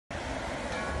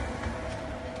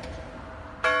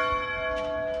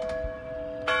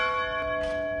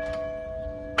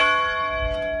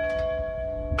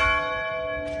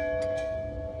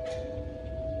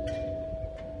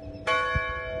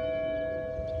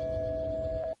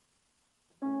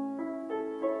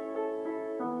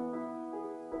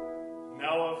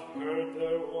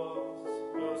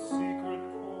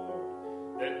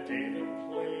David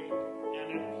played and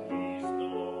it pleased the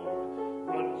Lord,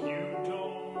 but you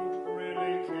don't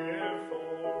really care for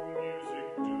music,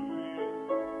 do you?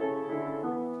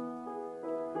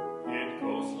 It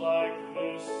goes like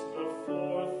this: the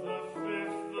fourth, the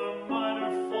fifth, the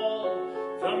minor fall,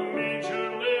 the major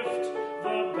lift,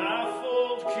 the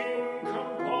baffled king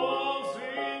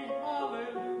composing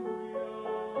hallelujah,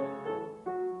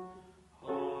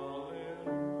 hallelujah,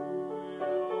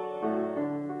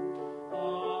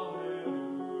 hallelujah,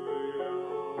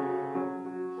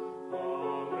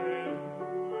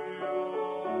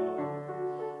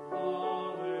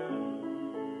 hallelujah.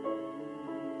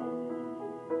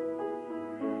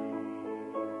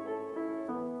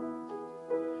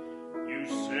 You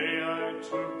say I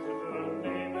took the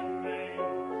name in vain,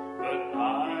 but I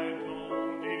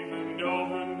don't even know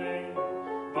the name.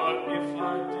 But if I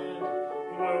did,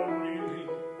 well, really,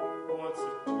 what's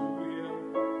it to you?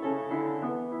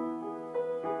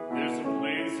 There's a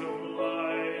blaze of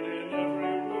light in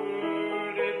every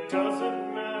word. It doesn't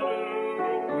matter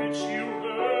which you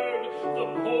heard, the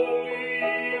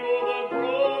holy or the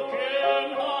broken.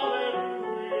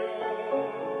 Hallelujah,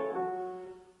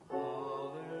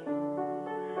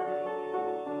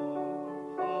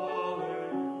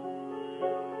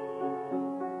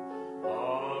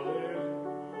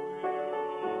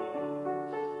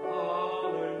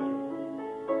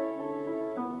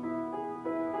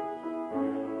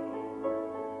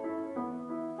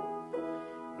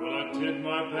 well, I did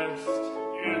my best,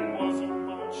 it wasn't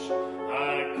much.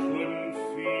 I couldn't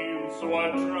feel, so I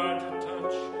tried to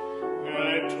touch. I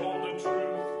told the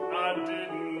truth, I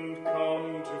didn't come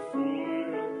to fool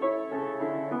you.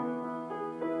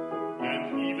 And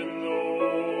even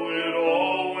though it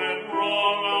all went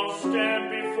wrong, I'll stand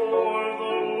before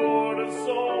the Lord of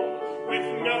Song with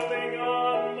nothing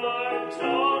on my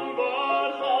tongue but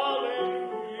hallelujah,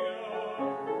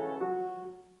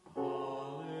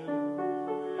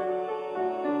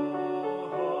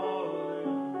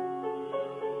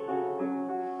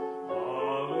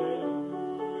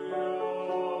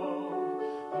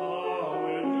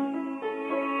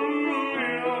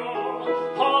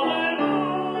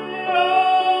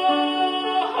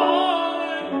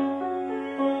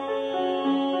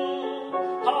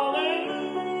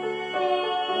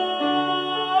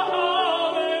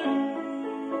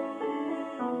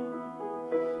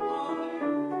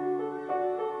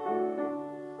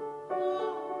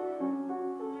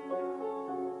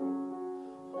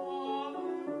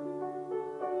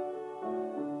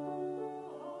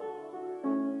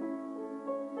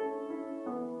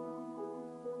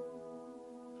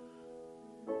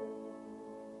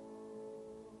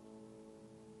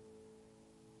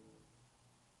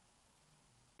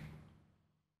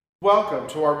 Welcome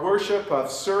to our worship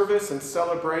of service and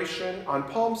celebration on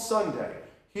Palm Sunday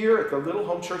here at the Little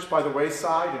Home Church by the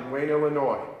Wayside in Wayne,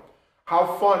 Illinois.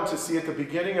 How fun to see at the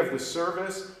beginning of the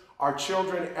service our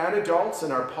children and adults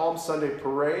in our Palm Sunday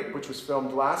parade, which was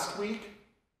filmed last week.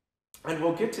 And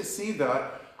we'll get to see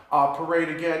the parade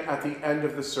again at the end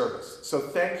of the service. So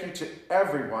thank you to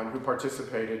everyone who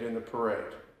participated in the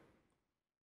parade.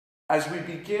 As we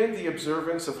begin the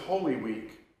observance of Holy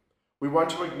Week, we want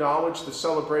to acknowledge the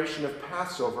celebration of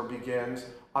Passover begins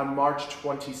on March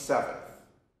 27th.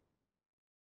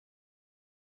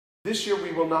 This year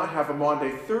we will not have a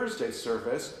Maundy-Thursday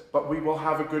service, but we will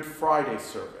have a Good Friday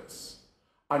service.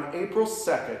 On April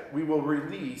 2nd, we will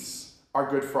release our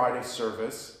Good Friday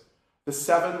service, The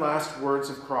 7 Last Words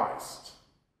of Christ.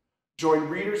 Join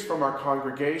readers from our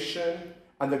congregation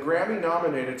and the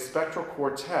Grammy-nominated Spectral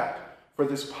Quartet for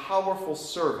this powerful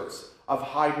service of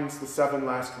Haydn's The 7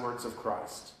 Last Words of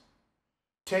Christ.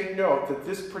 Take note that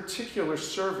this particular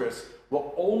service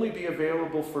will only be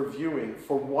available for viewing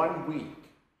for 1 week,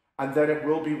 and then it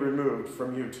will be removed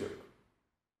from YouTube.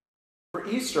 For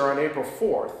Easter on April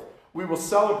 4th, we will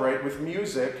celebrate with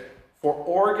music for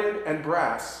organ and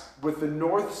brass with the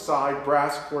North Side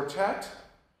Brass Quartet,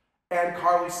 and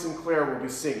Carly Sinclair will be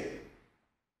singing.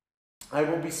 I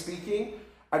will be speaking,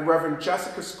 and Reverend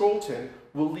Jessica Skolton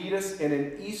will lead us in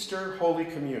an Easter Holy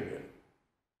Communion.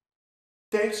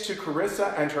 Thanks to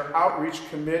Carissa and her outreach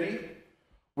committee,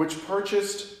 which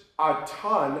purchased a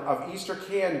ton of Easter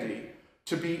candy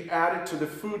to be added to the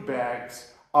food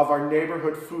bags of our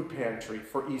neighborhood food pantry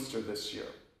for Easter this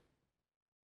year.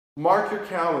 Mark your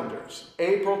calendars.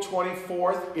 April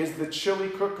 24th is the chili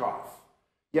cook-off.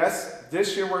 Yes,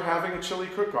 this year we're having a chili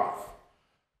cook-off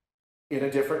in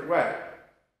a different way.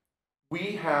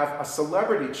 We have a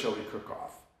celebrity chili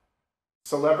cook-off.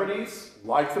 Celebrities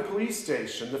like the police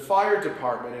station, the fire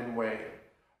department in Wayne,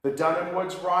 the Dunham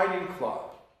Woods Riding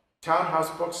Club, Townhouse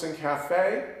Books and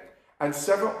Cafe, and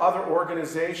several other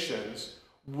organizations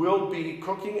will be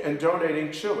cooking and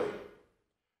donating chili.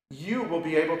 You will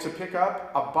be able to pick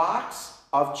up a box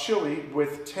of chili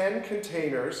with 10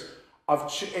 containers,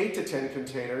 8 to 10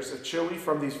 containers of chili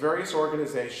from these various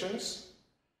organizations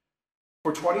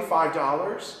for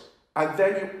 $25. And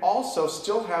then you also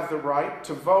still have the right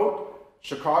to vote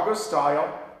Chicago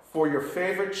style for your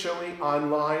favorite chili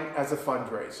online as a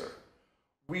fundraiser.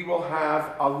 We will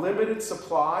have a limited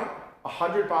supply,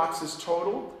 100 boxes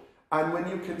total, and when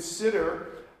you consider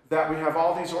that we have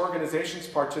all these organizations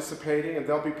participating and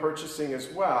they'll be purchasing as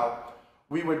well,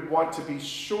 we would want to be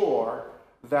sure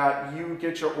that you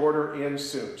get your order in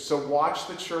soon. So watch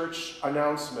the church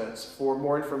announcements for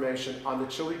more information on the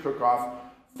chili cook-off.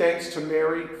 Thanks to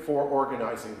Mary for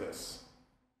organizing this.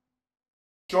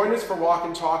 Join us for Walk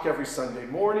and Talk every Sunday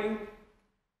morning.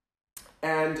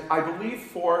 And I believe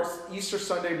for Easter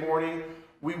Sunday morning,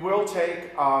 we will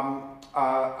take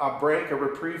a break, a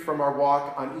reprieve from our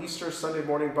walk on Easter Sunday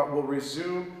morning, but we'll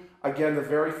resume again the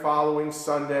very following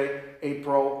Sunday,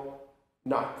 April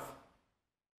 9th.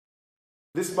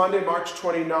 This Monday, March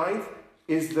 29th,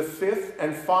 is the 5th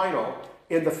and final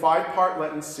in the 5-part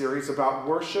Lenten series about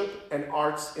worship and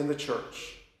arts in the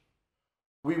church.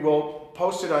 We will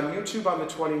post it on YouTube on the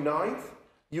 29th.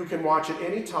 You can watch it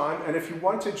anytime, and if you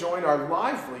want to join our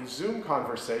lively Zoom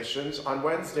conversations on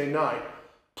Wednesday night,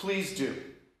 please do.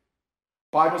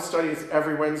 Bible study is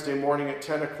every Wednesday morning at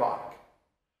 10 o'clock.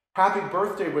 Happy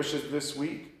birthday wishes this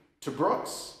week to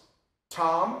Brooks,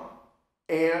 Tom,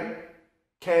 Ann,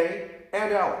 Kay,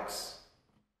 and Alex.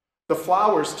 The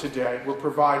flowers today were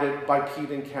provided by Pete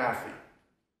and Kathy.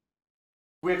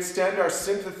 We extend our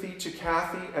sympathy to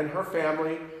Kathy and her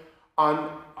family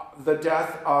on the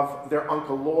death of their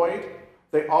Uncle Lloyd.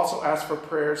 They also ask for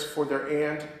prayers for their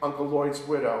aunt, Uncle Lloyd's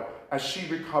widow, as she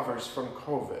recovers from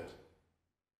COVID.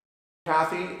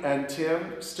 Kathy and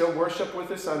Tim still worship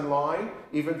with us online,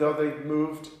 even though they've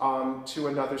moved to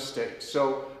another state.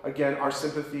 So again, our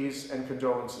sympathies and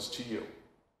condolences to you.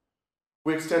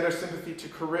 We extend our sympathy to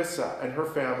Carissa and her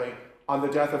family on the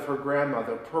death of her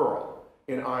grandmother, Pearl,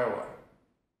 in Iowa.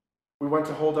 We want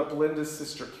to hold up Linda's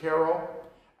sister, Carol,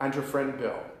 and her friend,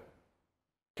 Bill.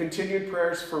 Continued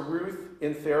prayers for Ruth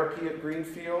in therapy at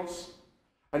Greenfields.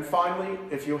 And finally,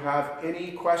 if you have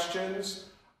any questions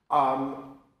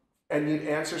and need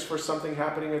answers for something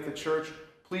happening at the church,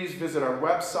 please visit our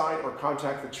website or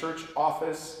contact the church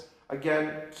office.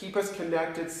 Again, keep us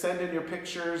connected. Send in your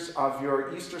pictures of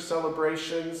your Easter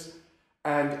celebrations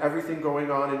and everything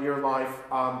going on in your life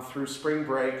through spring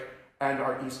break and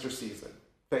our Easter season.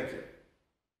 Thank you.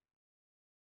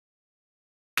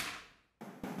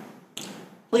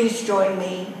 Please join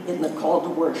me in the call to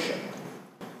worship.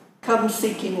 Come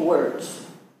seeking words.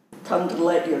 Come to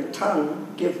let your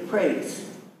tongue give praise.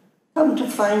 Come to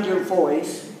find your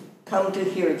voice. Come to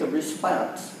hear the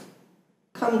response.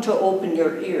 Come to open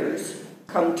your ears.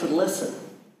 Come to listen.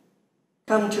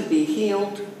 Come to be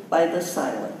healed by the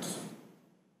silence.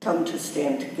 Come to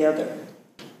stand together.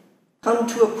 Come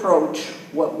to approach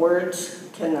what words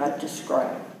cannot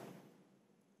describe.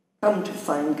 Come to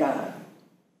find God.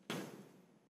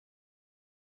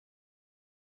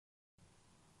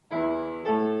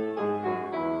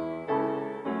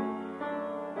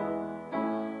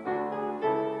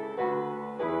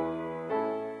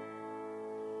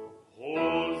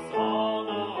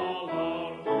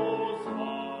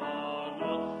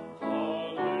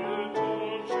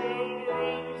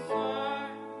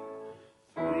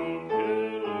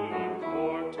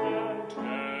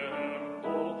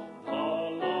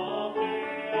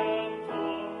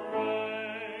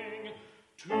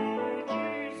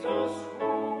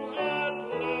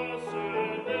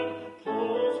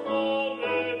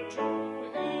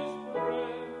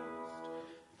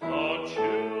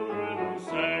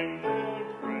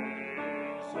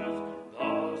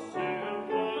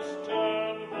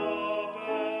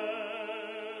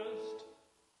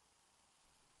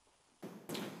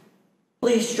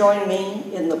 Please join me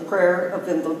in the prayer of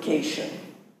invocation.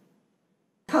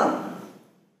 Come,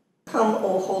 come,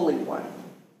 O Holy One.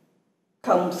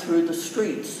 Come through the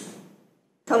streets.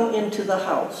 Come into the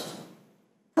house.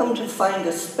 Come to find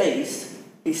a space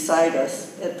beside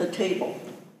us at the table.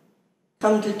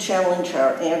 Come to challenge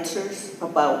our answers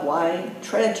about why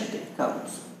tragedy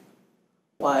comes,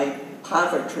 why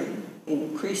poverty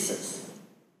increases,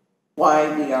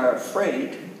 why we are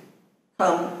afraid.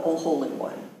 Come, O Holy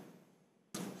One.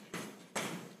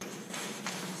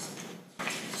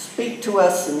 Speak to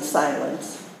us in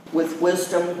silence, with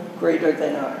wisdom greater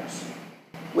than ours,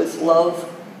 with love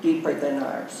deeper than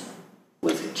ours,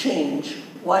 with change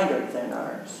wider than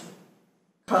ours.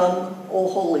 Come, O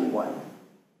Holy One,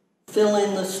 Fill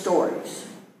in the stories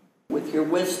with your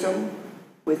wisdom,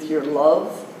 with your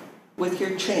love, with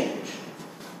your change,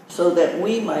 so that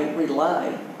we might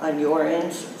rely on your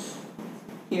answers,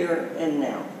 here and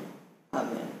now.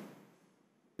 Amen.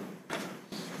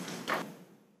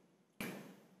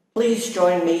 Please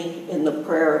join me in the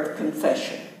prayer of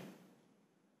confession.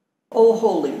 O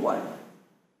Holy One,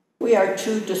 we are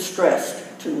too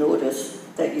distressed to notice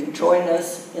that you join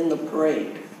us in the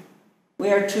parade.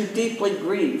 We are too deeply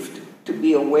grieved to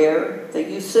be aware that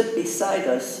you sit beside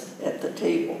us at the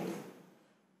table.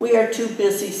 We are too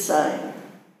busy sighing.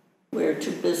 We are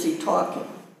too busy talking.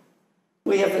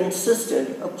 We have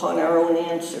insisted upon our own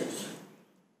answers.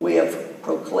 We have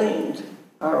proclaimed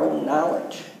our own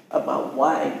knowledge about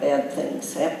why bad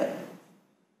things happen,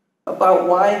 about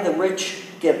why the rich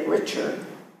get richer,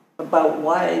 about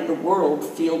why the world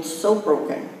feels so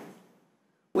broken.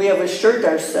 We have assured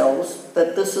ourselves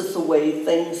that this is the way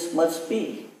things must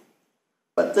be.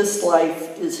 But this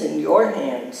life is in your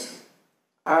hands.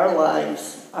 Our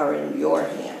lives are in your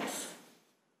hands.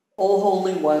 O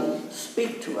Holy One,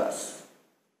 speak to us.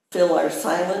 Fill our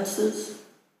silences.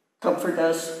 Comfort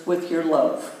us with your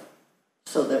love,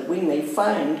 so that we may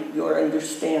find your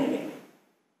understanding.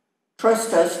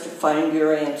 Trust us to find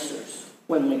your answers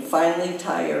when we finally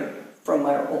tire from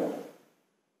our own.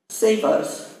 Save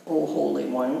us, O Holy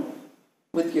One,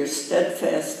 with your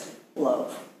steadfast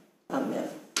love. Amen.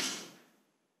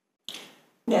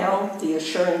 Now, the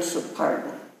assurance of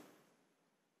pardon.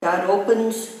 God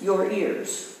opens your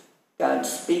ears. God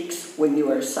speaks when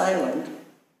you are silent.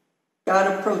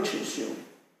 God approaches you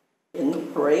in the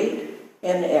parade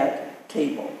and at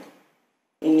table,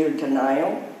 in your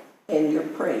denial and your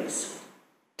praise,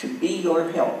 to be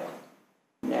your help,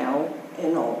 now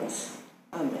and always.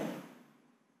 Amen.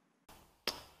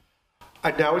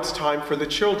 And now it's time for the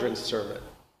children's sermon.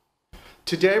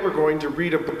 Today we're going to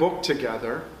read a book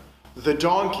together, The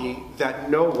Donkey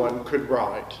That No One Could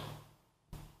Ride.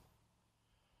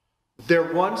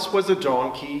 There once was a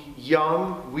donkey,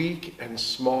 young, weak, and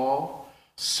small,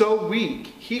 so weak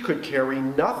he could carry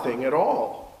nothing at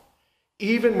all.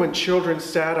 Even when children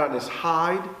sat on his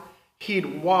hide,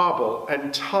 he'd wobble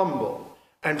and tumble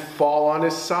and fall on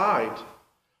his side.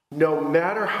 No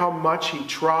matter how much he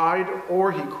tried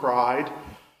or he cried,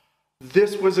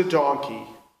 this was a donkey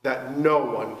that no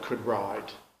one could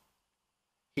ride.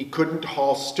 He couldn't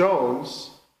haul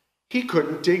stones, he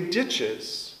couldn't dig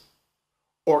ditches,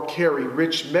 or carry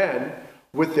rich men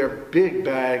with their big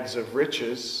bags of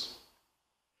riches.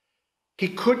 He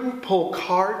couldn't pull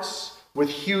carts with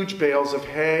huge bales of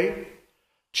hay.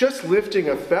 Just lifting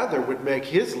a feather would make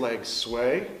his legs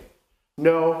sway.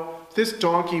 No, this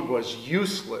donkey was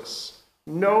useless,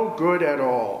 no good at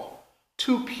all.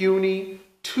 Too puny,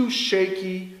 too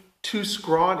shaky, too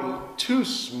scrawny, too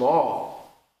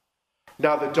small.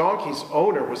 Now the donkey's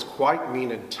owner was quite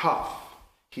mean and tough.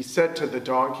 He said to the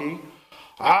donkey,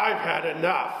 "I've had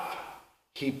enough."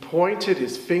 He pointed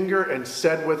his finger and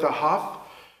said with a huff,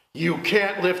 "You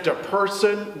can't lift a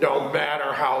person, no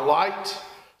matter how light.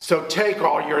 So take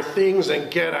all your things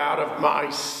and get out of my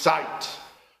sight.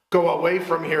 Go away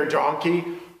from here,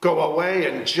 donkey. Go away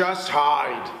and just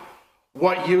hide.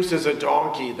 What use is a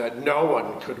donkey that no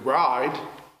one could ride?"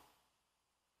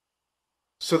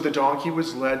 So the donkey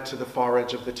was led to the far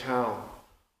edge of the town,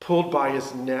 pulled by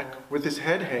his neck with his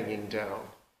head hanging down.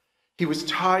 He was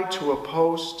tied to a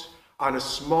post on a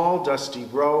small dusty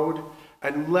road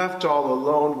and left all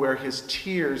alone where his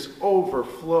tears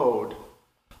overflowed.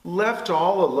 Left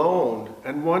all alone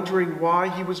and wondering why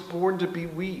he was born to be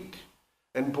weak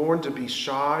and born to be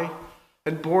shy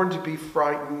and born to be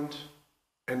frightened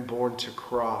and born to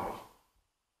cry.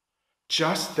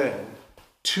 Just then,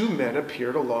 two men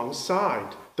appeared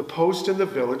alongside the post in the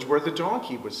village where the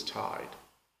donkey was tied.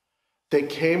 They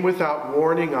came without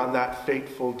warning on that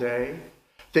fateful day.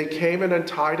 They came and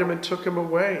untied him and took him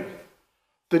away.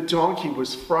 The donkey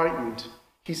was frightened.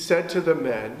 He said to the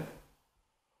men,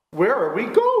 "Where are we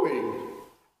going?"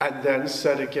 And then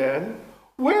said again,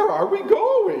 "Where are we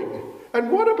going? And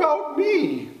what about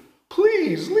me?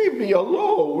 Please leave me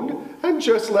alone and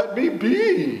just let me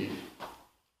be."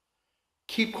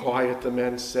 "Keep quiet," the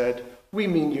men said. "We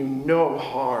mean you no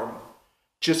harm.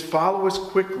 Just follow us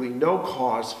quickly, no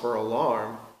cause for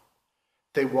alarm."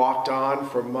 They walked on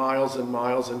for miles and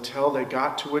miles until they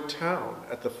got to a town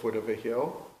at the foot of a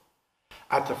hill.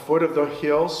 At the foot of the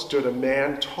hill stood a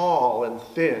man tall and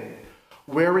thin,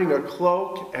 wearing a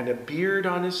cloak and a beard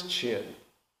on his chin.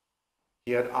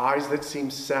 He had eyes that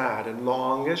seemed sad and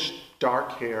longish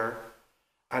dark hair,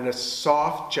 and a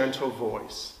soft, gentle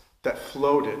voice that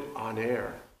floated on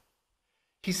air.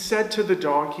 He said to the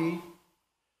donkey,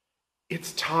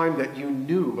 It's time that you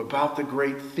knew about the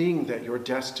great thing that you're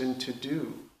destined to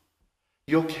do.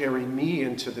 You'll carry me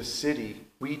into the city,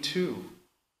 we two.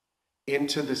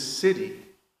 Into the city,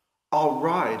 I'll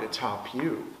ride atop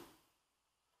you.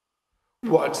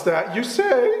 What's that you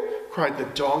say? Cried the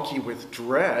donkey with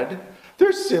dread.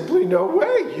 There's simply no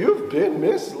way, you've been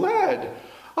misled.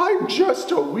 I'm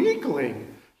just a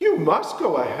weakling. You must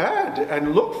go ahead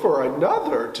and look for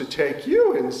another to take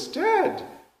you instead.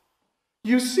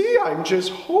 You see, I'm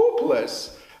just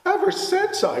hopeless. Ever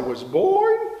since I was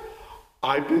born,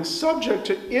 I've been subject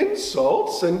to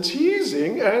insults and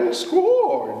teasing and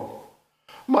scorn.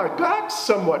 My back's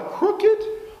somewhat crooked,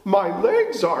 my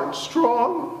legs aren't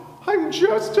strong. I'm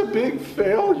just a big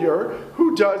failure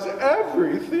who does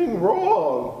everything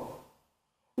wrong.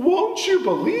 Won't you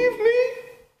believe me?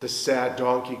 The sad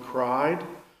donkey cried.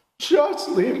 Just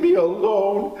leave me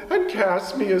alone and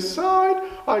cast me aside.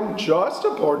 I'm just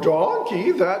a poor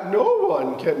donkey that no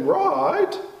one can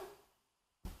ride.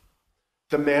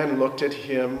 The man looked at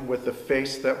him with a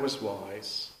face that was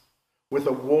wise, with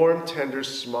a warm, tender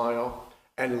smile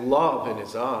and love in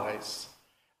his eyes.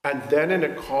 And then in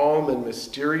a calm and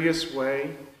mysterious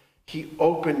way, he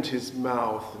opened his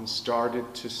mouth and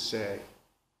started to say,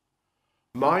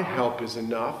 My help is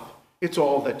enough. It's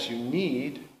all that you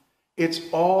need. It's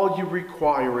all you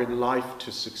require in life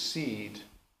to succeed.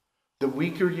 The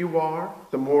weaker you are,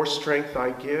 the more strength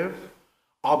I give.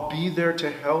 I'll be there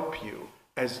to help you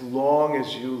as long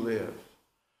as you live.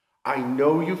 I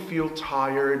know you feel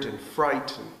tired and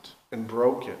frightened and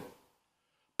broken.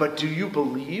 But do you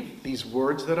believe these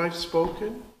words that I've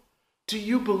spoken? Do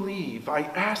you believe? I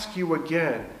ask you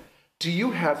again, do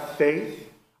you have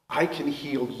faith I can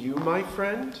heal you, my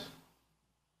friend?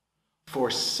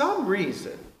 For some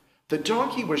reason, the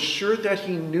donkey was sure that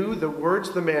he knew the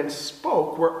words the man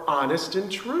spoke were honest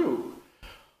and true.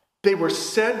 They were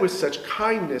said with such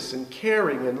kindness and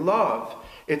caring and love.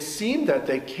 It seemed that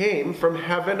they came from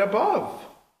heaven above.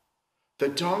 The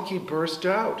donkey burst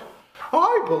out,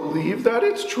 I believe that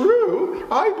it's true.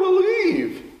 I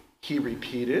believe, he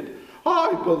repeated.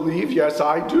 I believe, yes,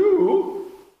 I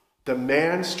do. The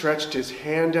man stretched his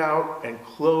hand out and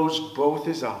closed both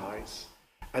his eyes.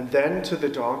 And then, to the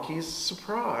donkey's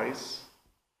surprise,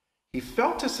 he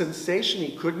felt a sensation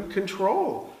he couldn't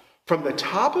control, from the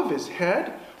top of his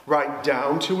head right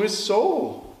down to his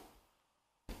soul.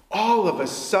 All of a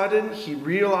sudden, he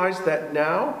realized that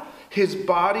now his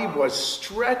body was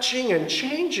stretching and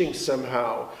changing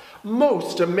somehow.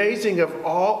 Most amazing of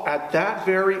all, at that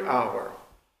very hour,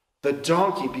 the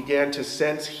donkey began to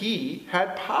sense he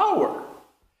had power.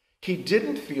 He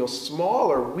didn't feel small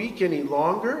or weak any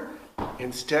longer.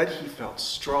 Instead, he felt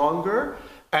stronger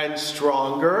and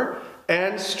stronger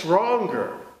and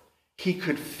stronger. He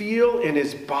could feel in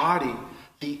his body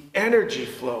the energy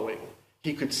flowing.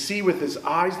 He could see with his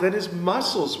eyes that his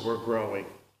muscles were growing.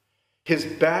 His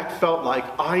back felt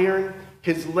like iron.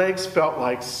 His legs felt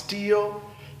like steel.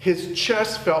 His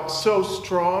chest felt so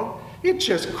strong, it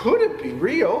just couldn't be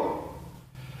real.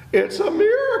 It's a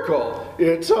miracle!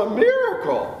 It's a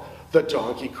miracle! The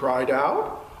donkey cried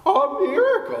out.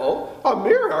 A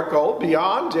miracle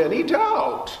beyond any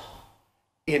doubt.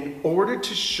 In order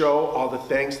to show all the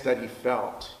thanks that he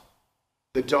felt,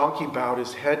 the donkey bowed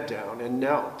his head down and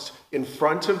knelt in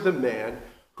front of the man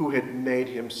who had made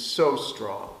him so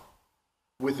strong,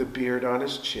 with a beard on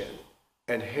his chin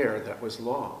and hair that was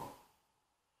long.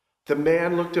 The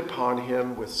man looked upon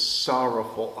him with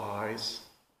sorrowful eyes,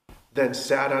 then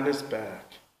sat on his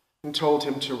back and told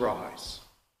him to rise.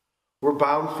 We're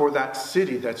bound for that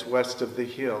city that's west of the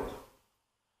hill.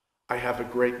 I have a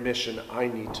great mission I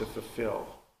need to fulfill.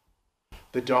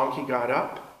 The donkey got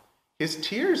up. His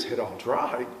tears had all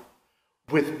dried.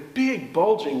 With big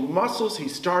bulging muscles, he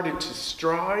started to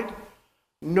stride.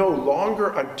 No longer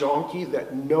a donkey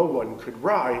that no one could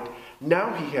ride.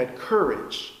 Now he had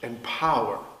courage and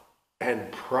power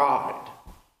and pride.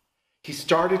 He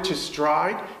started to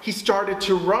stride. He started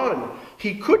to run.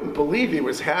 He couldn't believe he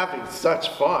was having such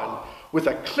fun. With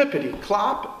a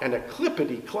clippity-clop and a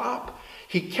clippity-clop,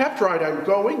 he kept right on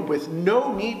going with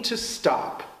no need to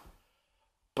stop.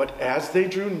 But as they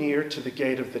drew near to the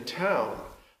gate of the town,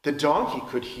 the donkey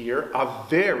could hear a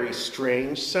very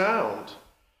strange sound.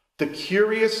 The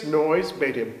curious noise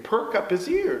made him perk up his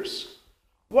ears.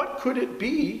 What could it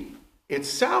be? It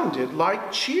sounded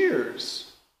like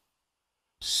cheers.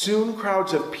 Soon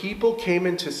crowds of people came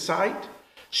into sight,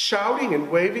 shouting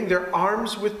and waving their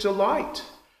arms with delight.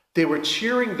 They were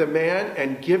cheering the man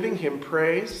and giving him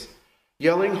praise,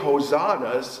 yelling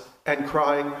hosannas and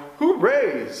crying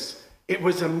hoorays. It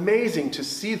was amazing to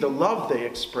see the love they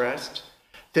expressed.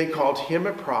 They called him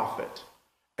a prophet,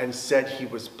 and said he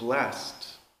was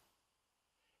blessed.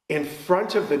 In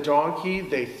front of the donkey,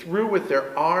 they threw with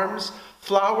their arms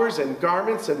flowers and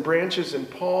garments and branches and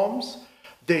palms.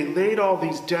 They laid all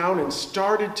these down and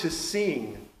started to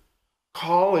sing,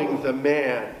 calling the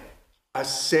man a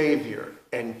savior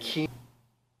and king.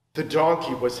 The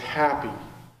donkey was happy.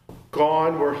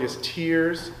 Gone were his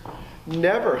tears.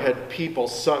 Never had people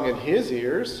sung in his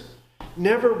ears.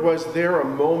 Never was there a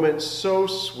moment so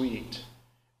sweet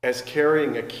as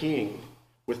carrying a king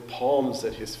with palms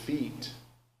at his feet.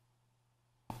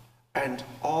 And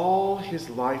all his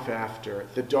life after,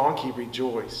 the donkey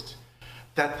rejoiced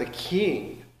that the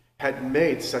king had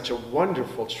made such a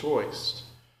wonderful choice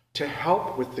to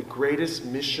help with the greatest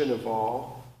mission of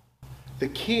all. The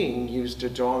king used a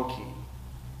donkey,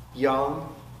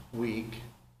 young, weak,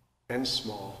 and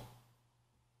small.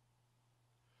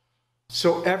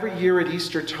 So every year at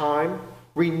Easter time,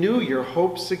 renew your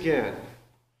hopes again.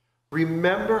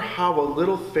 Remember how a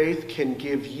little faith can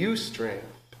give you strength,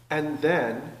 and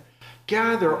then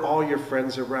gather all your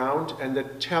friends around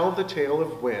and tell the tale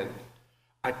of when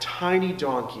a tiny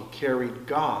donkey carried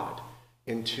God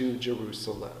into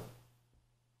Jerusalem.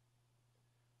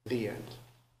 The end.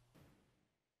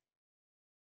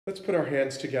 Let's put our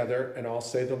hands together and I'll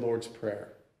say the Lord's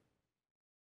Prayer.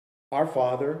 Our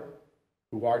Father,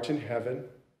 who art in heaven,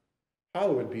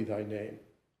 hallowed be thy name.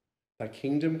 Thy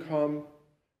kingdom come,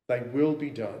 thy will be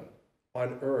done,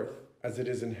 on earth as it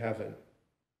is in heaven.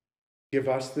 Give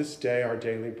us this day our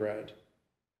daily bread,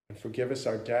 and forgive us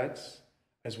our debts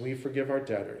as we forgive our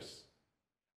debtors.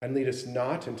 And lead us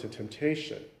not into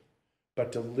temptation,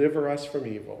 but deliver us from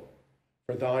evil.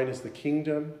 For thine is the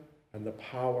kingdom, and the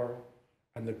power,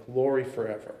 and the glory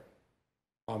forever.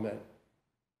 Amen.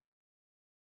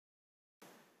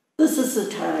 This is a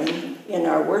time in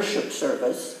our worship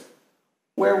service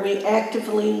where we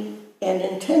actively and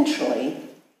intentionally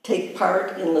take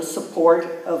part in the support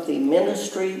of the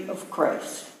ministry of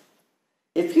Christ.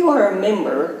 If you are a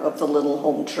member of the Little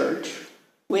Home Church,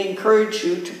 we encourage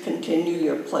you to continue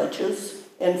your pledges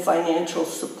and financial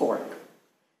support.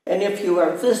 And if you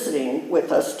are visiting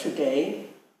with us today,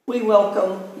 we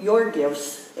welcome your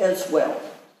gifts as well.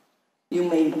 You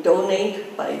may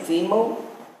donate by Venmo,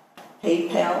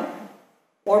 PayPal,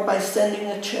 or by sending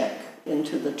a check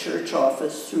into the church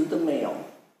office through the mail.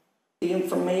 The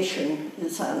information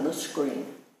is on the screen.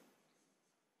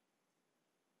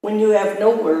 When you have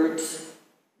no words,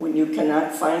 when you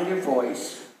cannot find your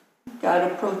voice,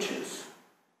 God approaches.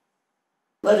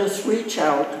 Let us reach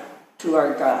out to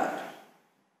our God.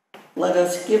 Let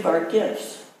us give our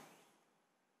gifts.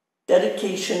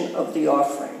 Dedication of the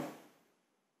offering.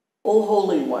 O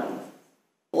Holy One,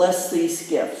 bless these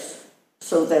gifts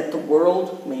so that the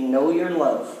world may know your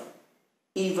love,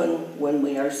 even when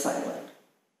we are silent.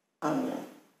 Amen.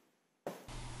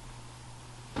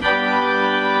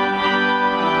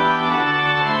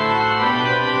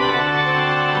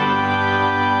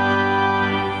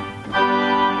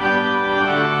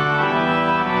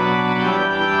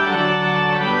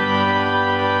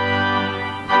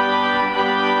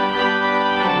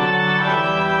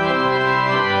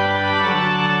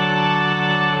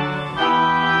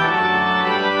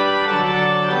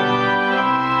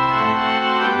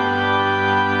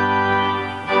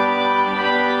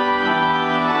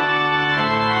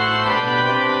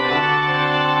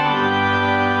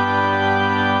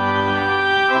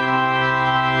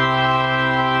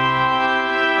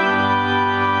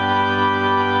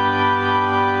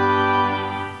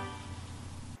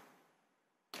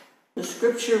 The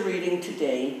scripture reading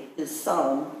today is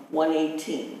Psalm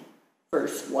 118,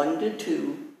 verse 1 to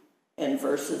 2, and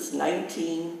verses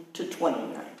 19 to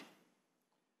 29.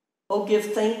 Oh,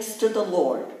 give thanks to the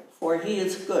Lord, for he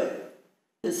is good.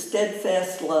 His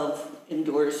steadfast love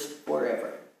endures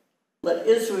forever. Let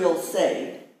Israel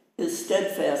say, his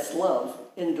steadfast love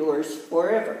endures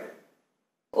forever.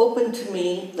 Open to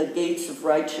me the gates of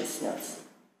righteousness,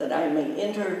 that I may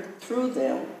enter through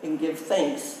them and give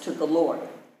thanks to the Lord.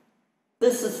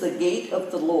 This is the gate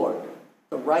of the Lord.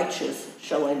 The righteous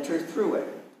shall enter through it.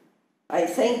 I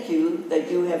thank you that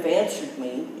you have answered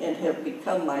me and have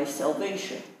become my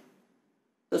salvation.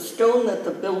 The stone that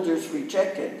the builders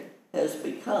rejected has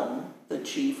become the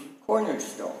chief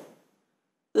cornerstone.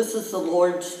 This is the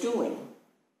Lord's doing.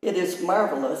 It is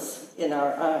marvelous in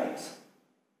our eyes.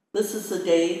 This is the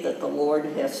day that the Lord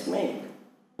has made.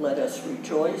 Let us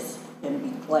rejoice and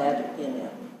be glad in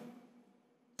it.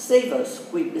 Save us,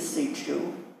 we beseech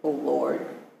you, O Lord,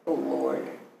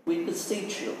 we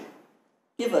beseech you.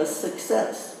 Give us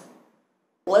success.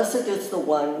 Blessed is the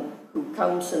one who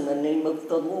comes in the name of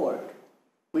the Lord.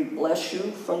 We bless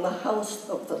you from the house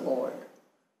of the Lord.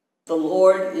 The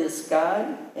Lord is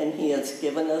God, and he has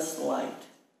given us light.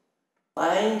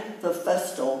 Bind the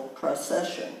festal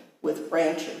procession with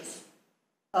branches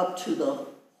up to the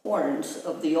horns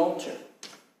of the altar.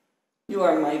 You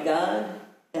are my God,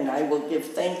 and I will give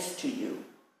thanks to you.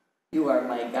 You are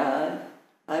my God,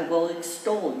 I will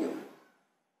extol you.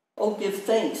 Oh, give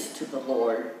thanks to the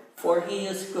Lord, for he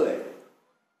is good,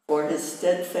 for his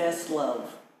steadfast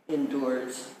love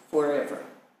endures forever.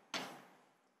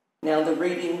 Now the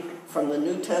reading from the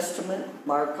New Testament,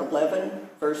 Mark 11,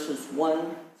 verses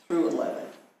 1 through 11.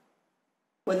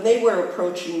 When they were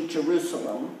approaching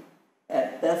Jerusalem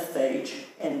at Bethphage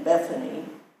and Bethany,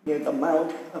 near the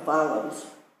Mount of Olives,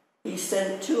 he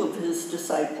sent 2 of his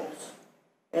disciples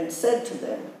and said to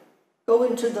them, "Go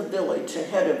into the village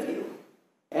ahead of you,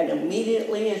 and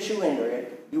immediately as you enter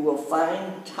it, you will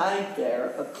find tied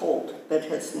there a colt that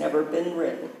has never been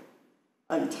ridden.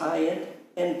 Untie it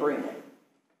and bring it.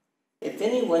 If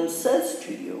anyone says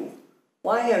to you,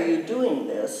 'Why are you doing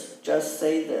this?' just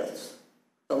say this,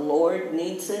 'The Lord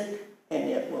needs it, and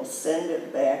it will send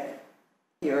it back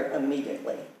here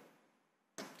immediately.'"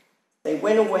 They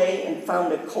went away and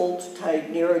found a colt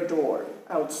tied near a door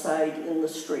outside in the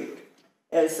street.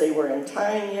 As they were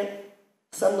untying it,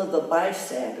 some of the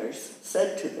bystanders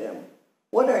said to them,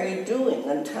 "What are you doing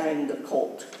untying the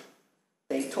colt?"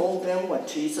 They told them what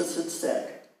Jesus had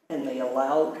said, and they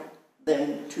allowed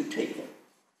them to take it.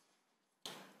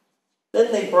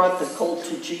 Then they brought the colt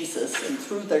to Jesus and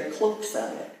threw their cloaks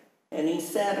on it, and he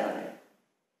sat on it.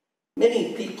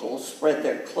 Many people spread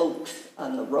their cloaks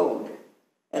on the road,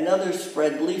 and others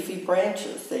spread leafy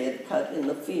branches they had cut in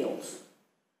the fields.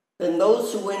 Then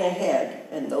those who went ahead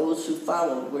and those who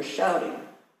followed were shouting,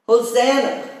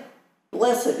 "Hosanna!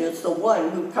 Blessed is the one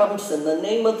who comes in the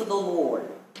name of the Lord.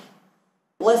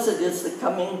 Blessed is the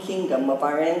coming kingdom of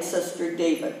our ancestor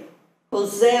David.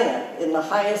 Hosanna in the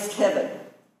highest heaven."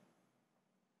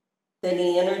 Then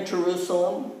he entered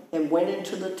Jerusalem and went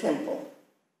into the temple.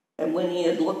 And when he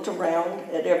had looked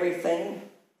around at everything,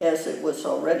 as it was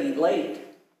already late,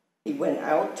 he went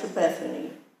out to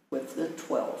Bethany with the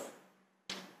 12.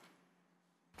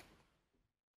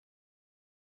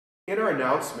 In our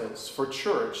announcements for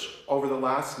church over the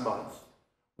last month,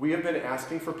 we have been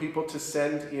asking for people to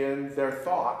send in their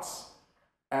thoughts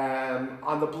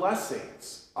on the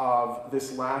blessings of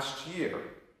this last year,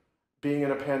 being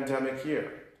in a pandemic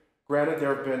year. Granted,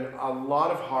 there have been a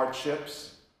lot of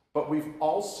hardships, but we've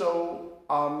also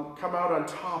come out on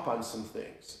top on some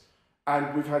things,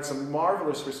 and we've had some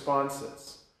marvelous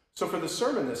responses. So for the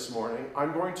sermon this morning,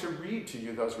 I'm going to read to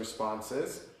you those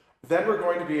responses. Then we're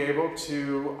going to be able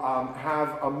to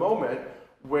have a moment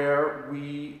where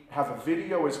we have a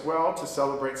video as well to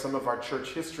celebrate some of our church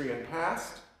history and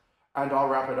past, and I'll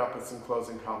wrap it up with some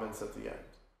closing comments at the end.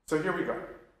 So here we go.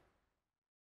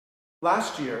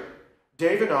 Last year,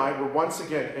 Dave and I were once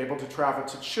again able to travel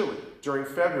to Chile during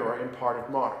February and part of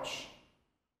March.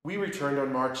 We returned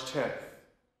on March 10th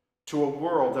to a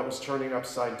world that was turning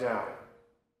upside down.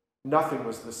 Nothing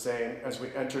was the same as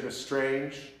we entered a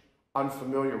strange,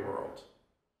 unfamiliar world.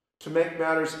 To make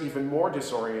matters even more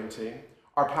disorienting,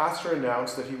 our pastor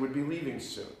announced that he would be leaving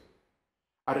soon.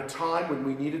 At a time when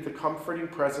we needed the comforting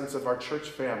presence of our church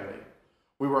family,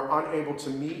 we were unable to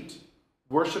meet,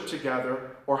 worship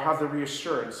together, or have the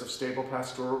reassurance of stable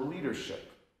pastoral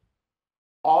leadership.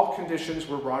 All conditions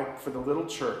were right for the little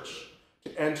church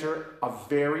to enter a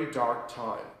very dark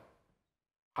time.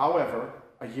 However,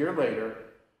 a year later,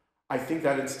 I think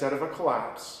that instead of a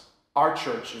collapse, our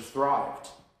church has thrived.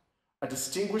 A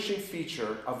distinguishing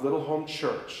feature of Little Home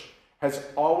Church has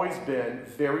always been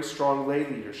very strong lay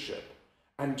leadership,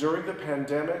 and during the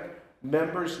pandemic,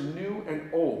 members new and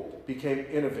old became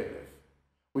innovative.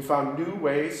 We found new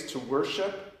ways to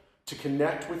worship, to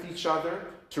connect with each other,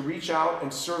 to reach out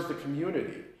and serve the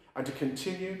community, and to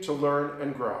continue to learn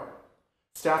and grow.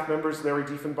 Staff members Larry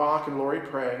Dieffenbach and Lori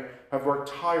Prang have worked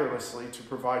tirelessly to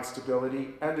provide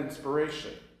stability and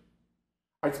inspiration.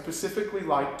 I'd specifically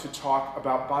like to talk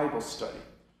about Bible study.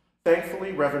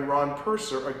 Thankfully, Reverend Ron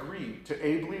Purser agreed to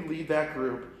ably lead that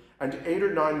group, and 8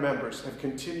 or 9 members have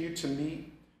continued to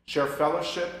meet, share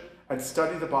fellowship, and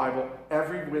study the Bible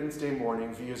every Wednesday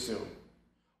morning via Zoom.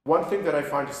 One thing that I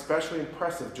find especially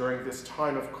impressive during this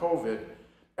time of COVID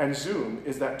and Zoom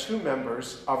is that 2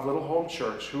 members of Little Home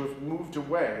Church who have moved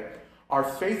away are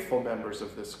faithful members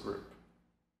of this group.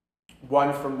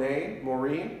 One from Maine,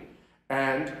 Maureen,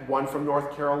 and one from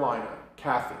North Carolina,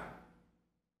 Kathy.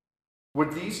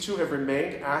 Would these 2 have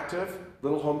remained active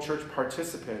Little Home Church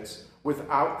participants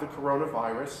without the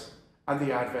coronavirus and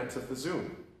the advent of the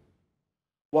Zoom?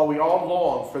 While we all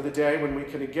long for the day when we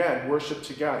can again worship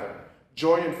together,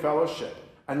 join in fellowship,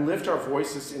 and lift our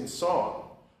voices in song,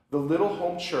 the Little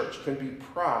Home Church can be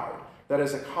proud that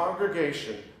as a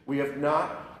congregation, we have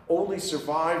not only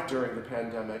survived during the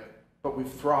pandemic, but we've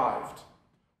thrived.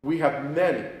 We have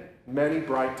many, many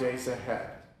bright days ahead.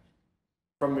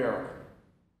 From Marilyn.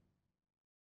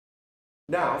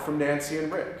 Now from Nancy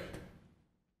and Rick.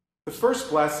 The first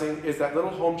blessing is that Little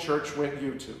Home Church went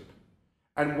YouTube.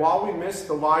 And while we missed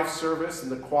the live service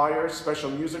and the choir,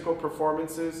 special musical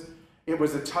performances, it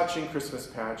was a touching Christmas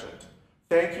pageant.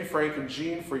 Thank you, Frank and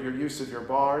Jean, for your use of your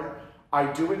barn.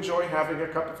 I do enjoy having a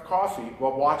cup of coffee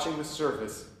while watching the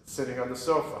service, sitting on the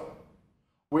sofa.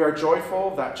 We are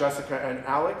joyful that Jessica and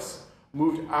Alex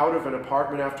moved out of an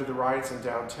apartment after the riots in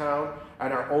downtown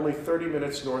and are only 30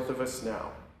 minutes north of us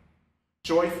now.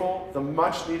 Joyful, the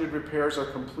much-needed repairs are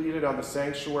completed on the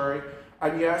sanctuary,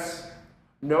 and yes,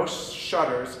 no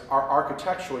shutters are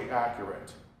architecturally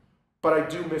accurate, but I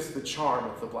do miss the charm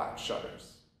of the black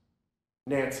shutters.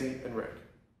 Nancy and Rick.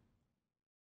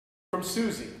 From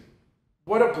Susie,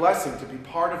 what a blessing to be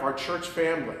part of our church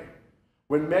family.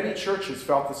 When many churches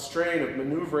felt the strain of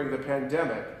maneuvering the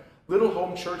pandemic, Little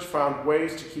Home Church found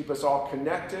ways to keep us all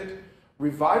connected,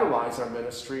 revitalize our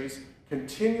ministries,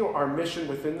 continue our mission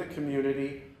within the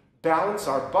community, balance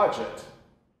our budget,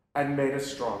 and made us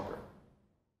stronger.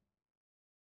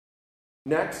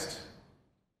 Next,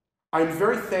 I'm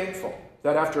very thankful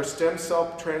that after a stem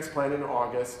cell transplant in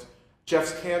August,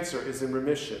 Jeff's cancer is in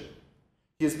remission.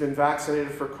 He has been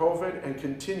vaccinated for COVID and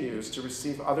continues to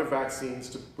receive other vaccines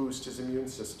to boost his immune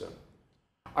system.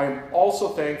 I am also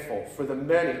thankful for the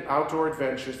many outdoor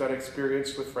adventures that I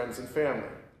experienced with friends and family.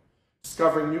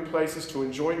 Discovering new places to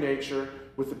enjoy nature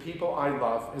with the people I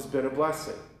love has been a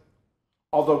blessing.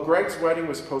 Although Greg's wedding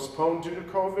was postponed due to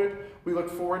COVID, we look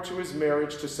forward to his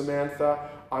marriage to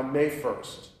Samantha on May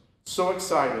 1st. So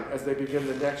excited as they begin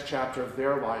the next chapter of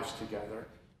their lives together.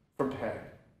 From Peg.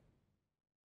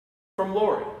 From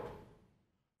Lori.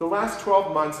 The last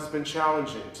 12 months has been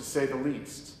challenging, to say the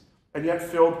least, and yet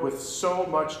filled with so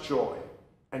much joy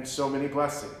and so many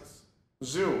blessings.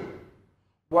 Zoom.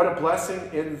 What a blessing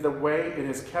in the way it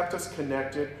has kept us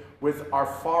connected with our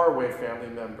faraway family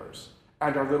members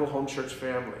and our Little Home Church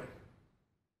family.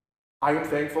 I am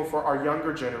thankful for our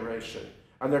younger generation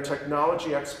and their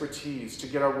technology expertise to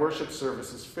get our worship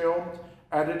services filmed,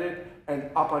 edited, and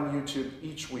up on YouTube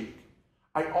each week.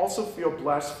 I also feel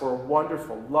blessed for a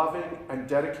wonderful, loving, and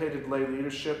dedicated lay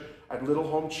leadership at Little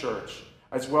Home Church,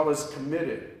 as well as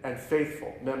committed and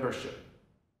faithful membership.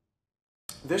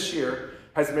 This year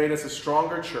has made us a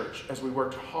stronger church as we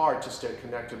worked hard to stay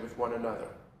connected with one another.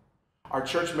 Our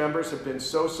church members have been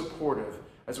so supportive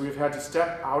as we've had to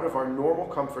step out of our normal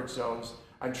comfort zones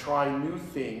and try new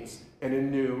things in a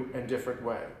new and different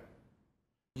way.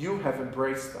 You have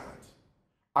embraced that.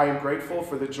 I am grateful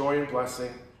for the joy and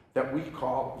blessing that we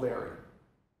call Larry.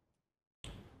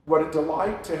 What a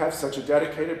delight to have such a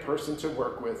dedicated person to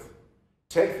work with.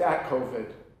 Take that, COVID.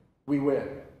 We win.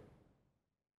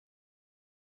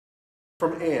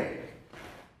 From Anne.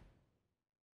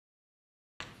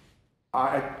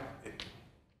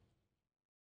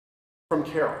 From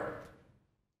Carol.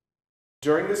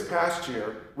 During this past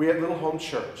year, we at Little Home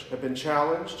Church have been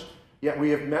challenged, yet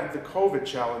we have met the COVID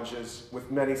challenges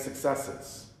with many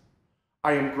successes.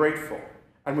 I am grateful,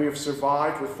 and we have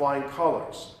survived with flying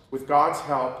colors, with God's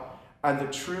help and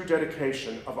the true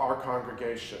dedication of our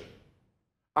congregation.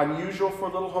 Unusual for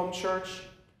Little Home Church?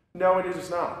 No, it is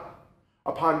not.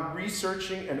 Upon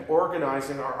researching and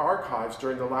organizing our archives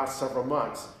during the last several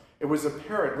months, it was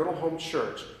apparent Little Home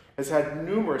Church has had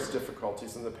numerous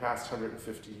difficulties in the past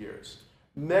 150 years.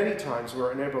 Many times we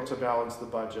were unable to balance the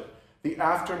budget. The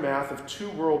aftermath of 2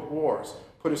 world wars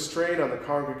put a strain on the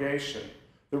congregation.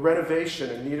 The renovation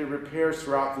and needed repairs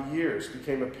throughout the years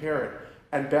became apparent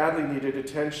and badly needed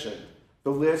attention.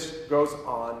 The list goes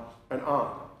on and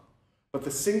on. But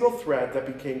the single thread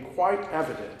that became quite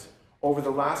evident over the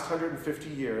last 150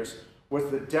 years was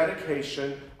the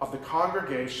dedication of the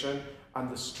congregation and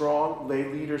the strong lay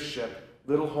leadership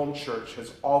Little Home Church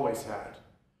has always had.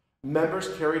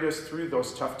 Members carried us through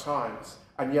those tough times,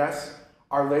 and yes,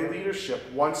 our lay leadership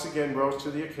once again rose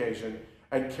to the occasion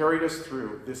and carried us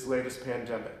through this latest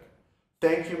pandemic.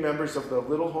 Thank you, members of the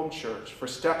Little Home Church, for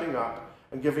stepping up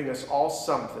and giving us all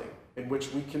something in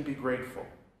which we can be grateful.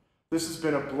 This has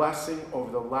been a blessing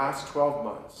over the last 12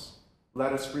 months.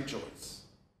 Let us rejoice.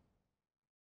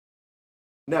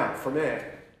 Now, from Anne.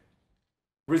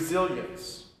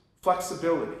 Resilience,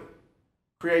 flexibility,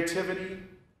 creativity,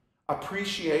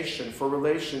 appreciation for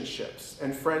relationships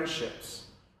and friendships,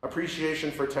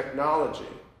 appreciation for technology,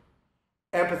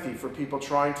 empathy for people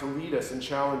trying to lead us in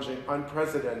challenging,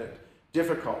 unprecedented,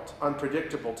 difficult,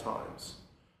 unpredictable times,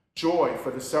 Joy for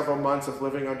the several months of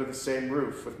living under the same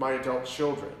roof with my adult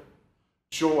children.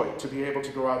 Joy to be able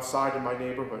to go outside in my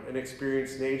neighborhood and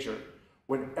experience nature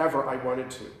whenever I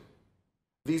wanted to.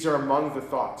 These are among the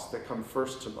thoughts that come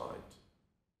first to mind.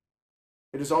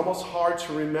 It is almost hard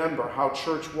to remember how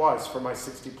church was for my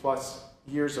 60-plus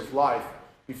years of life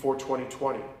before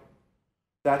 2020.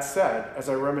 That said, as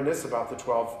I reminisce about the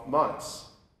 12 months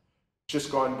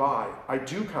just gone by, I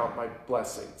do count my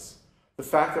blessings. The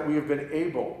fact that we have been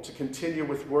able to continue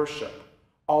with worship,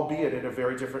 albeit in a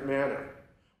very different manner.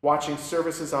 Watching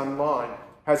services online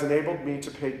has enabled me to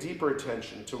pay deeper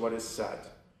attention to what is said,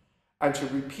 and to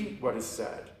repeat what is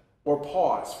said, or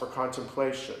pause for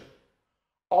contemplation.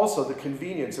 Also, the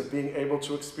convenience of being able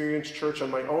to experience church on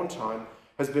my own time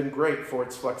has been great for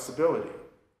its flexibility.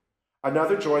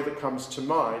 Another joy that comes to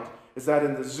mind is that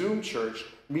in the Zoom church,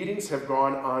 meetings have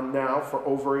gone on now for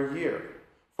over a year.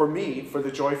 For me, for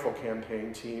the Joyful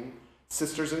Campaign team,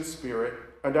 Sisters in Spirit,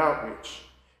 and Outreach.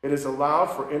 It has allowed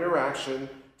for interaction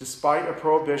despite a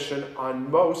prohibition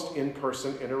on most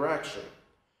in-person interaction.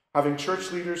 Having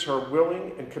church leaders who are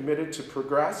willing and committed to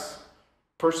progress,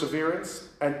 perseverance,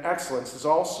 and excellence has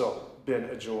also been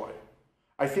a joy.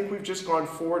 I think we've just gone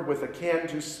forward with a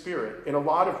can-do spirit in a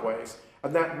lot of ways,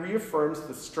 and that reaffirms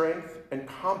the strength and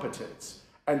competence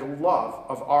and love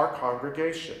of our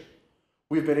congregation.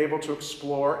 We've been able to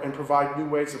explore and provide new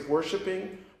ways of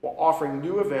worshiping while offering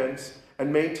new events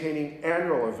and maintaining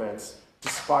annual events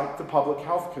despite the public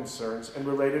health concerns and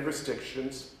related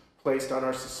restrictions placed on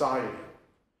our society.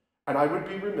 And I would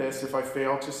be remiss if I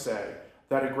failed to say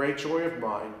that a great joy of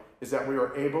mine is that we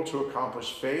are able to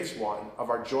accomplish phase 1 of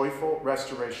our Joyful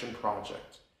Restoration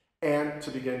Project and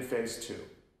to begin phase 2.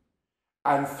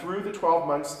 And through the 12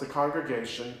 months, the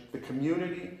congregation, the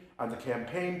community, and the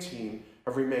campaign team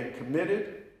have remained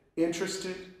committed,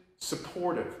 interested,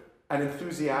 supportive, and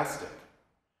enthusiastic.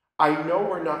 I know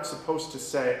we're not supposed to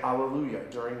say Alleluia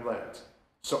during Lent,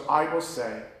 so I will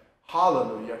say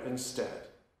Hallelujah instead.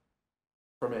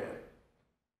 From Anne.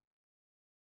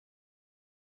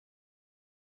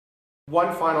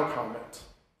 One final comment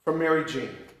from Mary Jean.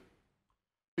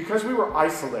 Because we were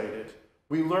isolated,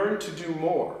 we learned to do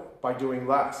more by doing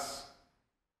less.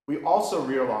 We also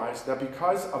realized that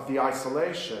because of the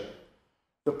isolation,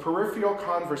 the peripheral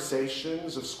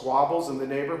conversations of squabbles in the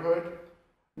neighborhood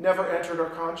never entered our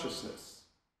consciousness.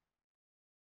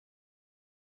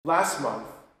 Last month,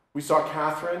 we saw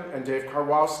Catherine and Dave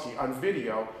Karwowski on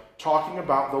video talking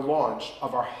about the launch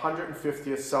of our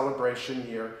 150th celebration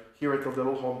year here at the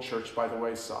Little Home Church by the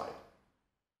Wayside.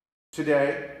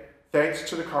 Today, thanks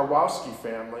to the Karwowski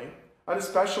family, and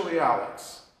especially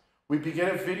Alex, we begin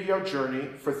a video journey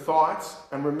for thoughts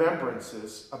and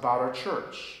remembrances about our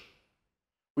church.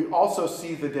 We also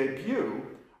see the debut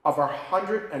of our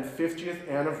 150th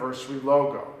anniversary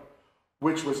logo,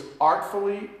 which was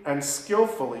artfully and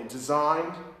skillfully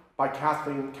designed by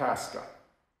Kathleen Casca.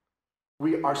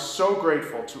 We are so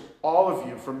grateful to all of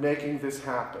you for making this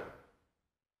happen.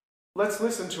 Let's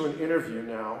listen to an interview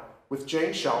now with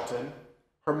Jane Shelton,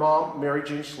 her mom, Mary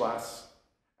Jean Schless,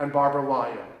 and Barbara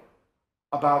Lyon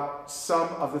about some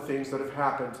of the things that have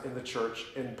happened in the church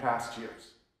in past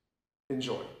years.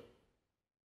 Enjoy.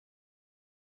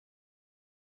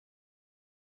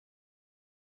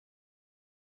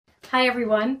 Hi,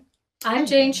 everyone. I'm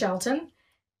Jane Shelton.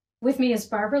 With me is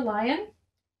Barbara Lyon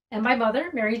and my mother,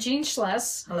 Mary Jean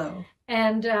Schless. Hello.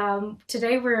 And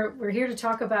today we're here to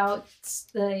talk about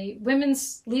the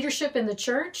women's leadership in the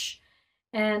church.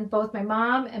 And both my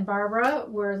mom and Barbara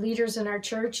were leaders in our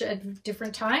church at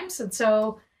different times. And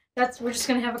so we're just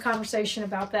going to have a conversation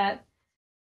about that.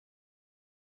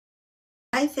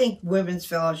 I think women's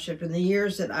fellowship in the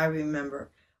years that I remember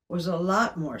was a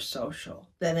lot more social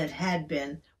than it had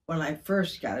been when I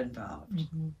first got involved.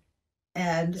 Mm-hmm.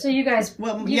 And so you guys,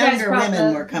 younger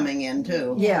women were coming in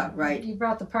too. Yeah, right. You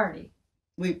brought the party.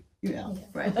 Right.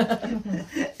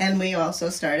 And we also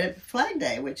started Flag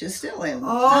Day, which is still in.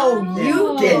 Oh,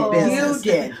 you did. Business.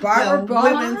 You did. Barbara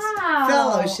brought Women's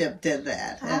Fellowship did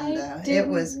that, and it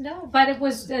was. No, but it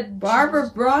was. Barbara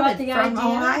brought it the from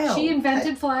idea. Ohio. She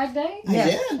invented Flag Day. I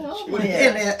did. Oh, She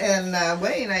did. And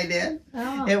Wayne, I did.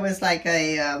 Oh. It was like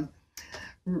a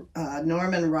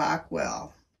Norman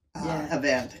Rockwell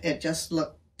event. It just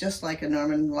looked just like a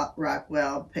Norman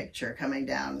Rockwell picture coming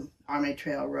down Army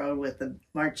Trail Road with the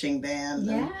marching band.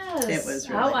 Yes. It was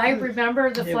really, I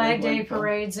remember the Flag Day wonderful.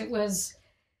 parades. It was,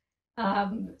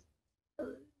 that's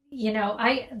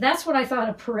what I thought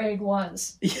a parade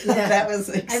was. That was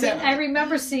exciting. I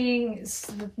remember seeing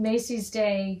the Macy's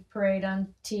Day parade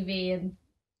on TV, and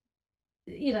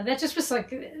that just was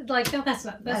like, no,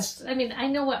 that's, I mean, I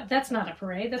know what, that's not a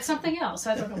parade. That's something else.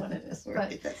 I don't know what it is.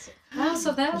 Right, But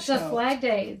so that's the Flag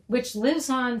Day, which lives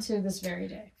on to this very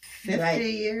day. 50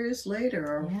 years later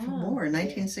or more,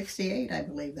 1968, I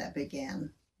believe that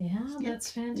began. Yeah,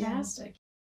 that's fantastic.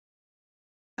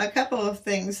 A couple of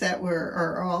things that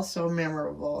are also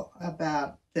memorable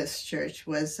about this church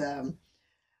was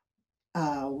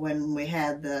when we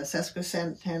had the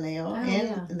sesquicentennial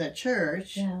in the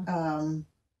church, and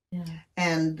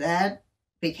that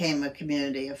became a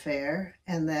community affair.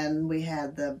 And then we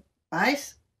had the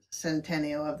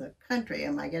bicentennial of the country.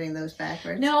 Am I getting those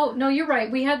backwards? No, you're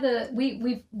right. We had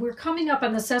we're coming up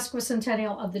on the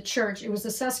sesquicentennial of the church. It was the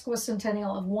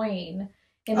sesquicentennial of Wayne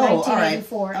in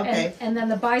 1984, right. Okay. and then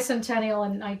the bicentennial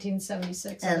in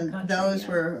 1976. And those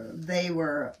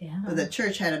the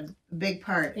church had a big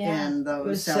part in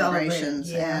those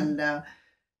celebrations, and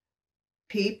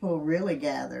people really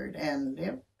gathered,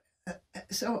 and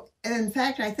so in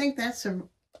fact, I think that's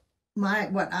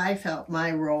what I felt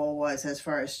my role was as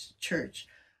far as church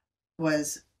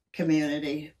was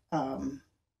community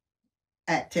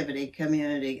activity,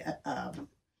 community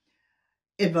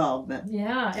involvement.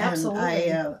 Yeah,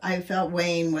 absolutely. And I felt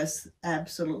Wayne was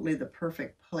absolutely the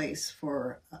perfect place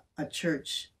for a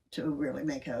church to really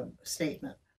make a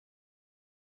statement.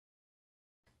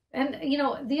 And,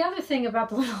 the other thing about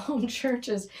the little home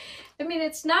churches, I mean,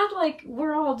 it's not like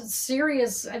we're all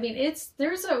serious. I mean,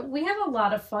 we have a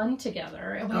lot of fun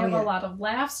together, and we have a lot of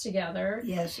laughs together.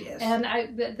 Yes. And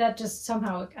that just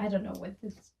somehow, I don't know,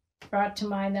 it's brought to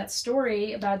mind that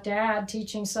story about Dad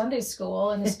teaching Sunday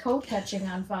school and his coat catching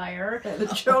on fire. The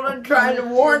children trying to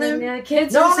warn him. And the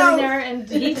kids are sitting there, and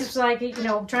he's just like,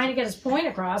 trying to get his point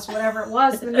across, whatever it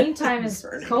was. In the meantime, his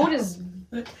coat is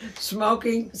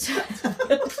smoking.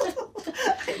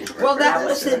 Well, that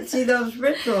was it. See, those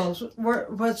rituals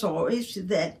was always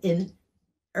that in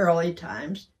early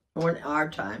times, or in our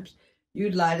times, you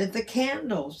lighted the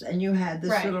candles, and you had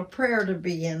this little prayer to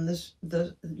begin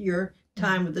your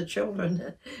time with the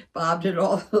children. Bob did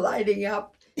all the lighting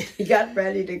up. He got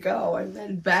ready to go, and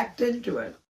then backed into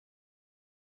it.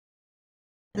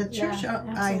 The church,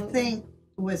 I think,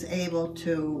 was able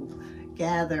to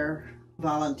gather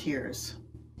volunteers.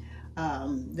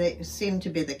 They seem to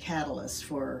be the catalyst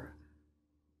for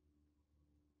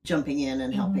jumping in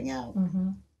and helping out.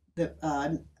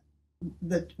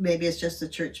 Maybe it's just the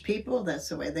church people, that's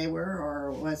the way they were,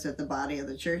 or was it the body of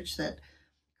the church that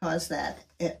caused that?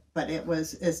 But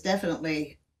it's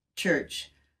definitely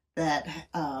church that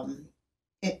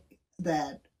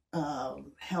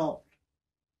helped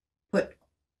put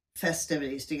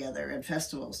festivities together and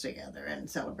festivals together and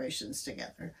celebrations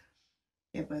together.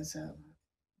 It was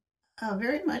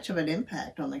very much of an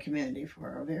impact on the community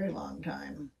for a very long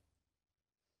time.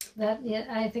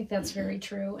 I think that's very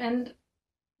true. And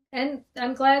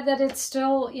I'm glad that it's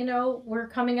still, we're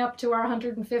coming up to our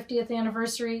 150th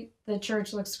anniversary. The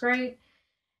church looks great.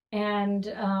 And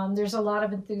there's a lot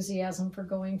of enthusiasm for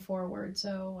going forward.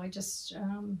 So I just,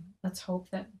 let's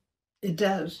hope that it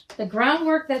does. The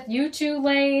groundwork that you two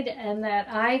laid and that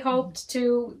I hoped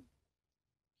to,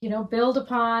 build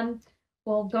upon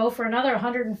will go for another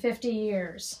 150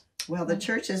 years. Well, the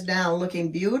church is now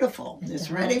looking beautiful.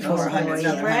 It's ready for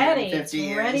 150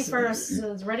 years.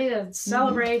 It's ready to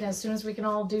celebrate as soon as we can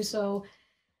all do so,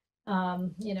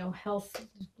 health,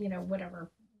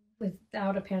 whatever,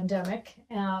 without a pandemic.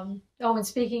 And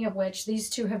speaking of which, these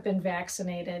two have been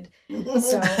vaccinated.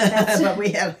 So but we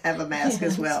have a mask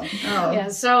as well. Oh. Yeah,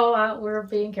 so we're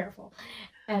being careful.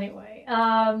 Anyway,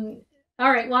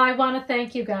 all right. Well, I want to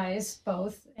thank you guys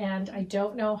both, and I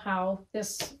don't know how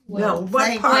this will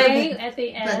play at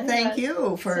the end. But thank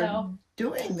you for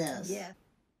doing this. Yeah.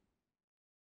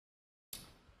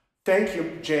 Thank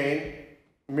you, Jane,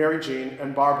 Mary Jean,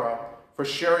 and Barbara for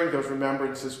sharing those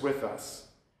remembrances with us,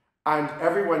 and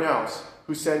everyone else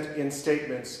who sent in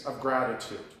statements of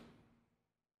gratitude.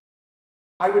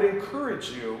 I would encourage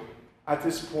you at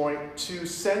this point to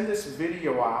send this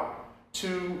video out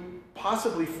to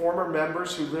possibly former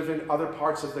members who live in other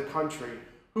parts of the country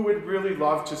who would really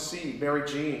love to see Mary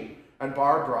Jean and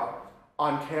Barbara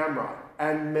on camera,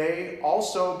 and may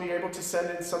also be able to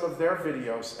send in some of their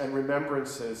videos and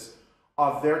remembrances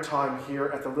of their time here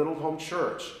at the Little Home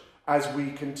Church as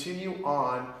we continue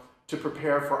on to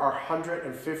prepare for our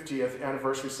 150th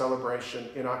anniversary celebration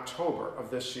in October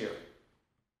of this year.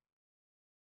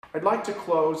 I'd like to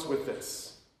close with this.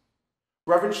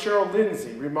 Reverend Cheryl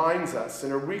Lindsay reminds us in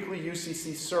her weekly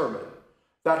UCC sermon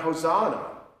that Hosanna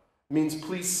means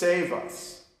please save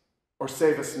us, or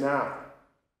save us now.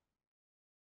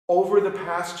 Over the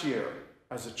past year,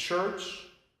 as a church,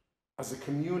 as a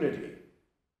community,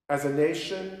 as a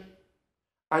nation,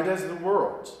 and as the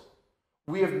world.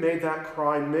 We have made that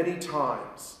cry many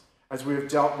times as we have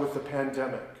dealt with the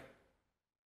pandemic.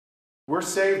 We're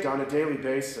saved on a daily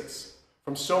basis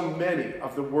from so many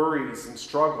of the worries and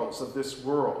struggles of this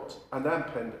world and the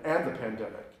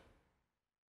pandemic.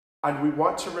 And we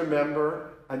want to remember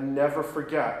and never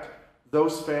forget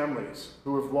those families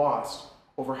who have lost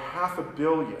over 500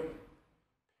 million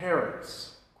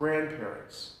parents,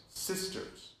 grandparents,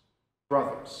 sisters,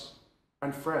 brothers,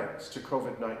 and friends to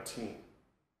COVID-19.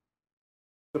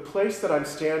 The place that I'm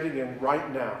standing in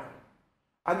right now,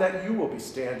 and that you will be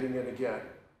standing in again,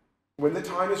 when the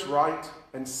time is right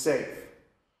and safe,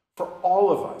 for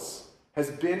all of us, has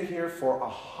been here for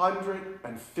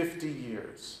 150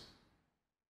 years.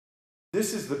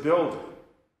 This is the building,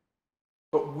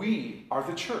 but we are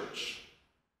the church.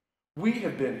 We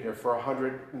have been here for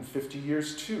 150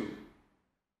 years too,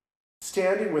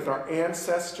 standing with our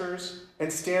ancestors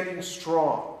and standing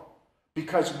strong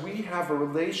because we have a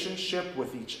relationship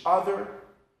with each other,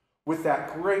 with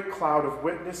that great cloud of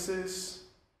witnesses,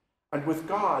 and with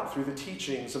God through the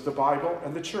teachings of the Bible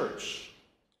and the church.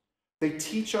 They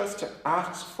teach us to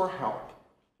ask for help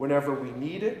whenever we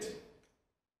need it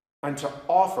and to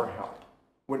offer help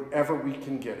whenever we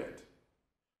can get it.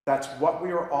 That's what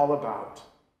we are all about.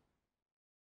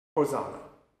 Hosanna.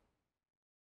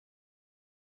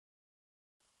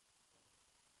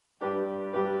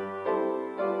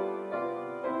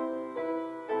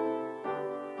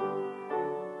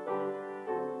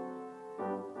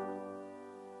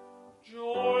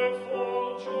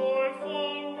 Joyful,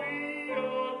 joyful, we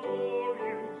adore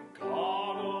you,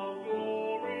 God of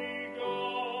glory,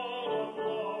 God of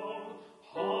love.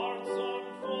 Hearts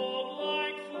unfold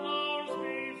like flowers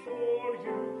before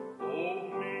you,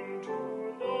 opening to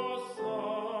the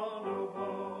sun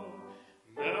above.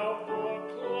 Melt the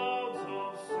clouds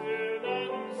of sin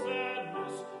and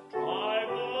sadness, drive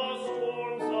the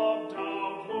storms of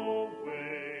doubt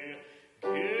away.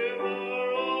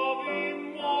 Giver of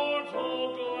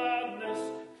immortal gladness,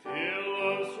 fill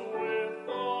us with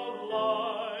the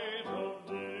light of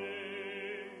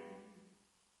day.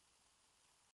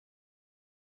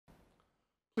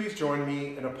 Please join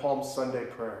me in a Palm Sunday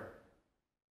prayer.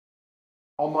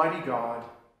 Almighty God,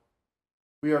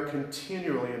 we are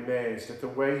continually amazed at the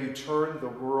way you turn the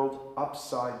world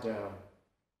upside down.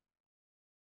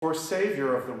 For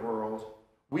Savior of the world,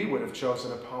 we would have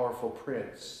chosen a powerful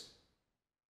prince,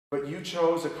 but you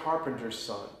chose a carpenter's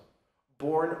son,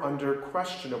 born under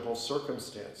questionable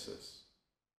circumstances.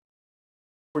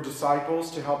 For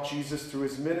disciples to help Jesus through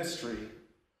his ministry,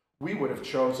 we would have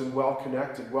chosen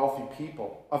well-connected, wealthy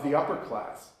people of the upper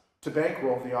class to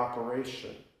bankroll the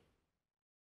operation.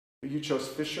 But you chose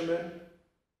fishermen,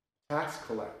 tax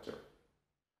collector,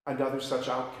 and other such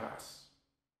outcasts.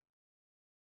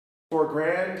 For a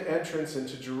grand entrance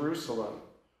into Jerusalem,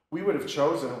 we would have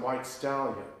chosen a white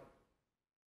stallion,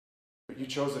 but you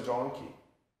chose a donkey.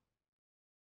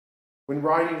 When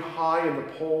riding high in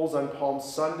the polls on Palm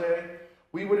Sunday,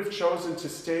 we would have chosen to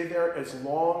stay there as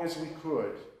long as we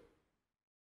could,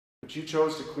 but you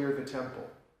chose to clear the temple.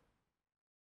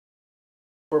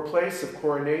 For a place of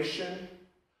coronation,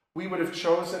 we would have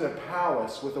chosen a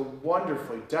palace with a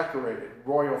wonderfully decorated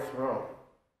royal throne,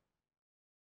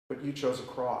 but you chose a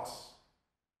cross.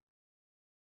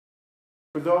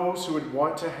 For those who would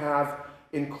want to have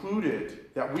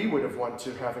included, that we would have wanted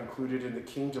to have included in the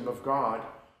kingdom of God,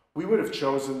 we would have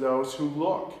chosen those who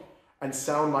look and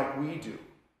sound like we do.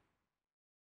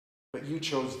 But you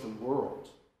chose the world.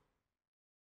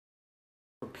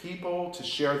 For people to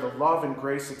share the love and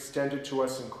grace extended to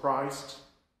us in Christ,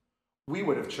 we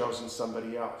would have chosen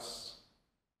somebody else.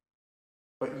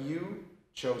 But you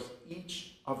chose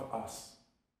each of us.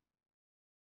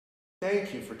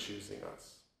 Thank you for choosing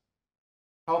us.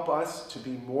 Help us to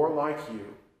be more like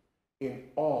you in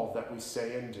all that we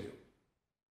say and do.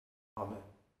 Amen.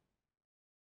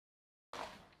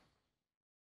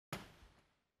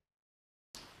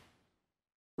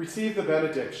 Receive the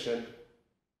benediction.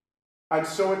 And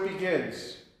so it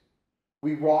begins.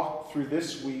 We walk through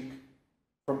this week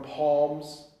from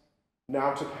Palms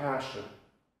now to Passion.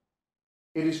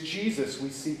 It is Jesus we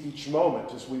seek each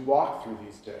moment as we walk through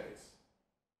these days.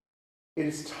 It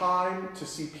is time to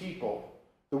see people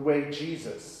the way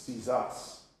Jesus sees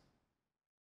us.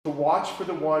 To watch for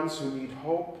the ones who need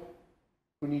hope,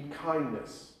 who need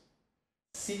kindness,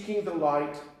 seeking the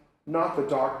light, not the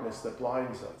darkness that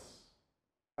blinds us.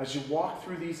 As you walk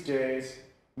through these days,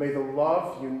 may the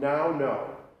love you now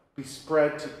know be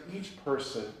spread to each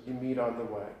person you meet on the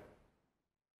way,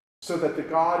 so that the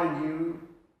God in you,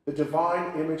 the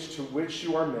divine image to which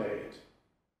you are made,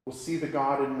 will see the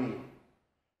God in me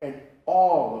and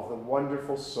all of the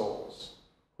wonderful souls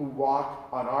who walk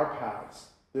on our paths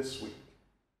this week.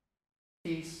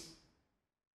 Peace.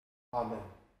 Amen.